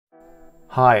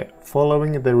Hi,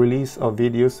 following the release of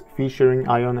videos featuring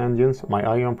Ion engines, my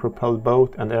Ion-propelled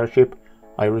boat and airship,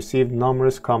 I received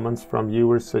numerous comments from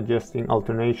viewers suggesting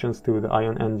alternations to the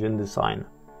Ion engine design.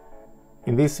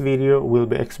 In this video, we'll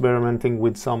be experimenting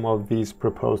with some of these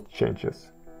proposed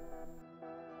changes.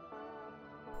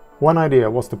 One idea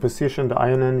was to position the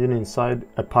Ion engine inside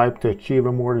a pipe to achieve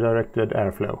a more directed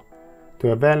airflow.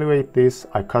 To evaluate this,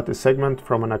 I cut a segment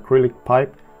from an acrylic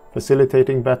pipe,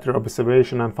 facilitating better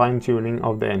observation and fine-tuning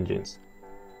of the engines.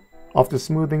 After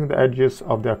smoothing the edges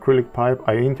of the acrylic pipe,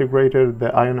 I integrated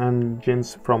the Ion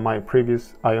engines from my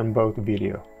previous Ion boat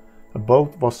video. A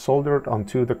bolt was soldered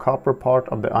onto the copper part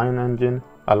of the Ion engine,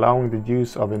 allowing the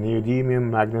use of a neodymium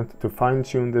magnet to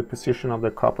fine-tune the position of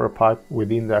the copper pipe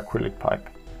within the acrylic pipe.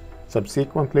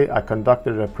 Subsequently, I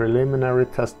conducted a preliminary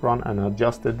test run and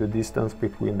adjusted the distance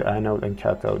between the anode and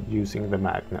cathode using the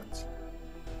magnets.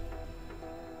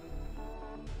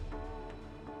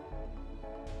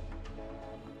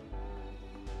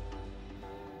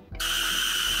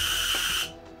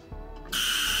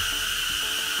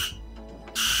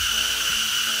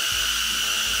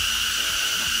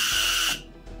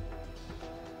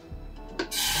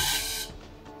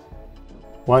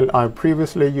 While I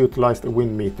previously utilized a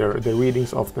wind meter, the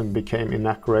readings often became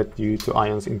inaccurate due to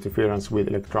Ion's interference with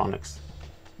electronics.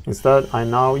 Instead, I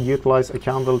now utilize a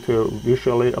candle to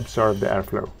visually observe the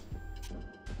airflow.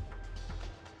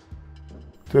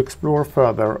 To explore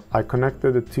further, I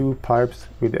connected the two pipes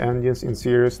with the engines in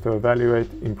series to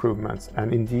evaluate improvements,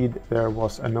 and indeed there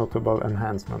was a notable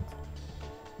enhancement.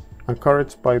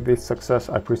 Encouraged by this success,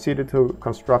 I proceeded to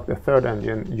construct a third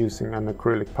engine using an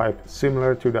acrylic pipe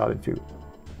similar to the other two.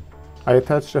 I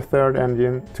attached a third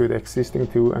engine to the existing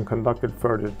two and conducted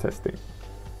further testing.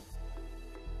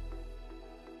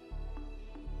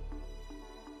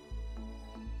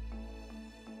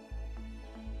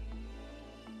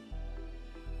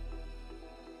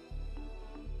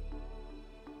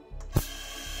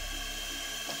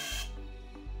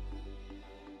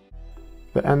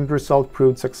 The end result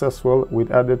proved successful, with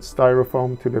added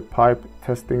styrofoam to the pipe,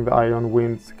 testing the Ion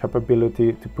wind's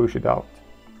capability to push it out.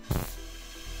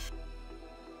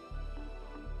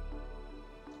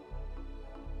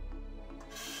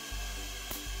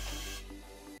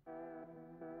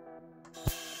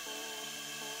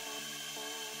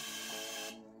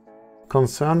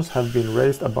 Concerns have been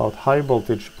raised about high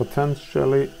voltage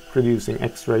potentially producing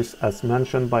X-rays, as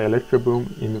mentioned by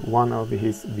Electroboom in one of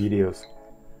his videos.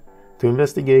 To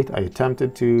investigate, I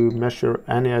attempted to measure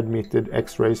any admitted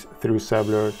X-rays through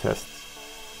several tests.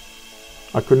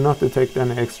 I could not detect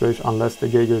any X-rays unless the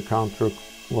Geiger counter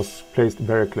was placed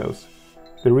very close.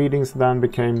 The readings then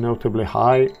became notably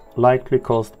high, likely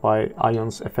caused by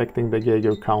ions affecting the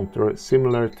Geiger counter,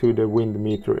 similar to the wind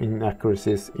meter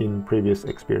inaccuracies in previous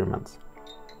experiments.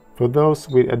 For those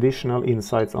with additional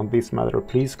insights on this matter,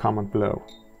 please comment below.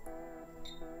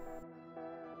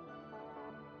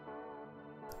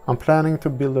 I'm planning to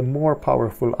build a more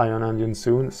powerful Ion engine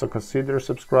soon, so consider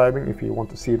subscribing if you want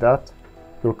to see that.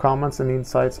 Your comments and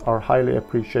insights are highly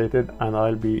appreciated, and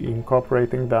I'll be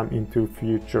incorporating them into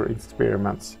future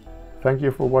experiments. Thank you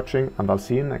for watching, and I'll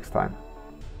see you next time.